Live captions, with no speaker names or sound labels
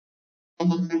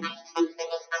The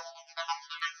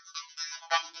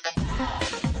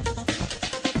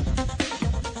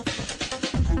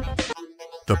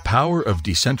power of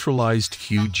decentralized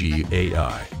QG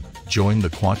AI. Join the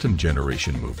quantum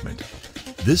generation movement.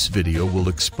 This video will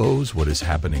expose what is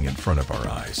happening in front of our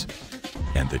eyes.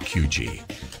 And the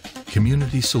QG.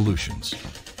 Community Solutions.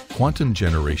 Quantum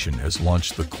Generation has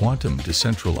launched the Quantum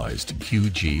Decentralized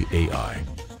QG AI,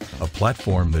 a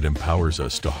platform that empowers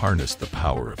us to harness the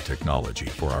power of technology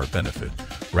for our benefit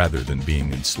rather than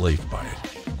being enslaved by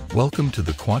it. Welcome to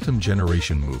the quantum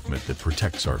generation movement that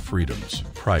protects our freedoms,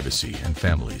 privacy, and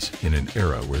families in an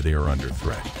era where they are under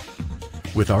threat.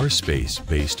 With our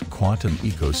space-based quantum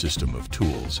ecosystem of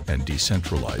tools and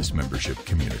decentralized membership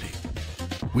community,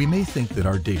 we may think that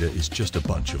our data is just a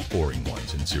bunch of boring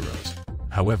ones and zeros.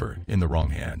 However, in the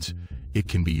wrong hands, it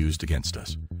can be used against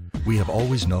us. We have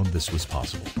always known this was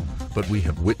possible, but we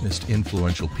have witnessed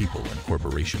influential people and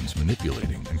corporations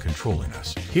manipulating and controlling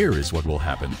us. Here is what will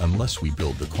happen unless we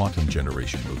build the quantum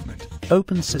generation movement.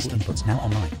 Open system inputs now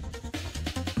online.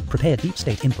 Prepare deep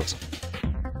state inputs.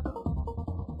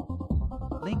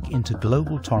 Link into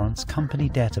global torrents company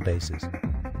databases.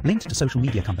 Linked to social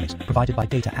media companies provided by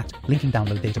Data Act, linking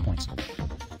download data points.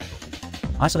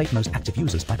 Isolate most active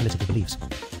users by political beliefs.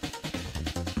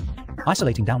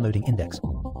 Isolating downloading index.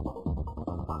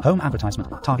 Home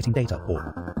advertisement targeting data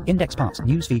or index parts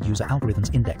newsfeed user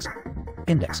algorithms index.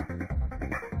 Index.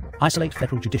 Isolate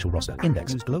federal judicial roster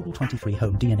index. Use global 23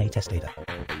 home DNA test data.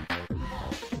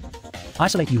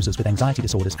 Isolate users with anxiety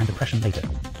disorders and depression later.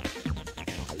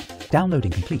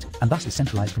 Downloading complete and thus is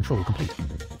centralized control complete.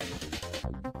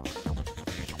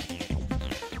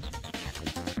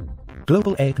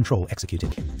 Global air control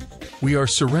executed. We are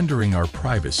surrendering our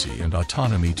privacy and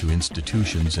autonomy to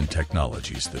institutions and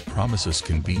technologies that promise us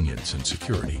convenience and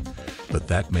security, but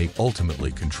that may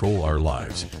ultimately control our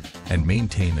lives and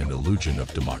maintain an illusion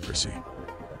of democracy.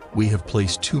 We have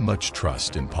placed too much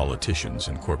trust in politicians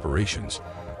and corporations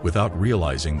without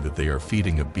realizing that they are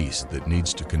feeding a beast that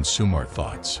needs to consume our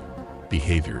thoughts,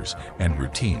 behaviors, and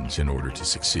routines in order to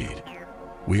succeed.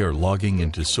 We are logging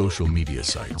into social media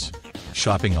sites,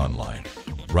 shopping online,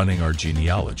 running our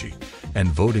genealogy, and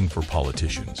voting for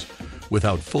politicians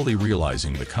without fully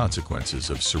realizing the consequences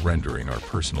of surrendering our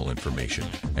personal information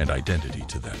and identity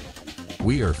to them.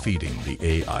 We are feeding the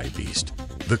AI beast.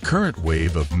 The current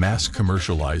wave of mass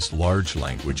commercialized large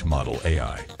language model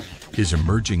AI is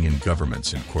emerging in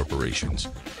governments and corporations,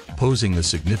 posing a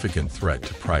significant threat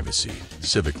to privacy,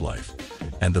 civic life,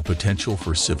 and the potential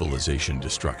for civilization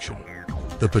destruction.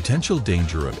 The potential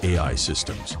danger of AI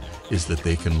systems is that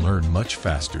they can learn much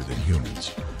faster than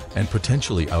humans and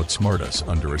potentially outsmart us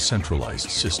under a centralized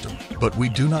system. But we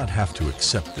do not have to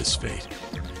accept this fate.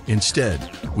 Instead,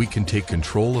 we can take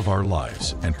control of our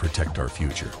lives and protect our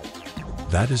future.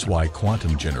 That is why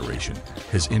Quantum Generation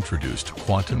has introduced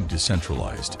Quantum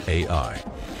Decentralized AI,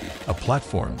 a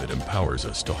platform that empowers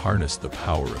us to harness the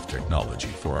power of technology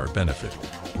for our benefit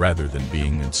rather than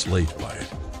being enslaved by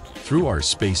it. Through our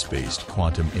space-based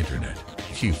quantum internet,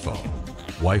 Q-phone,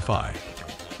 Wi-Fi,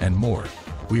 and more,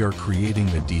 we are creating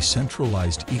a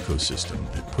decentralized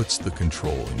ecosystem that puts the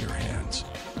control in your hands.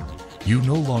 You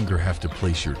no longer have to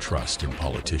place your trust in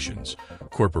politicians,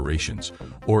 corporations,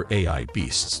 or AI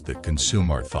beasts that consume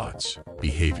our thoughts,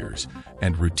 behaviors,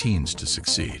 and routines to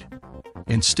succeed.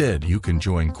 Instead, you can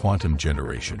join Quantum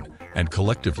Generation and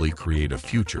collectively create a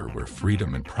future where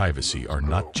freedom and privacy are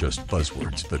not just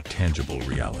buzzwords but tangible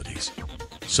realities.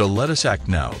 So let us act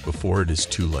now before it is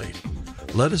too late.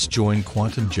 Let us join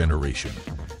Quantum Generation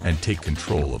and take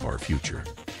control of our future.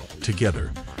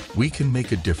 Together, we can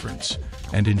make a difference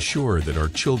and ensure that our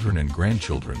children and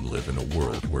grandchildren live in a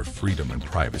world where freedom and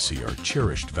privacy are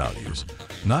cherished values,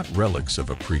 not relics of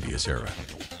a previous era.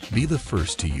 Be the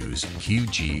first to use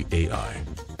QG AI.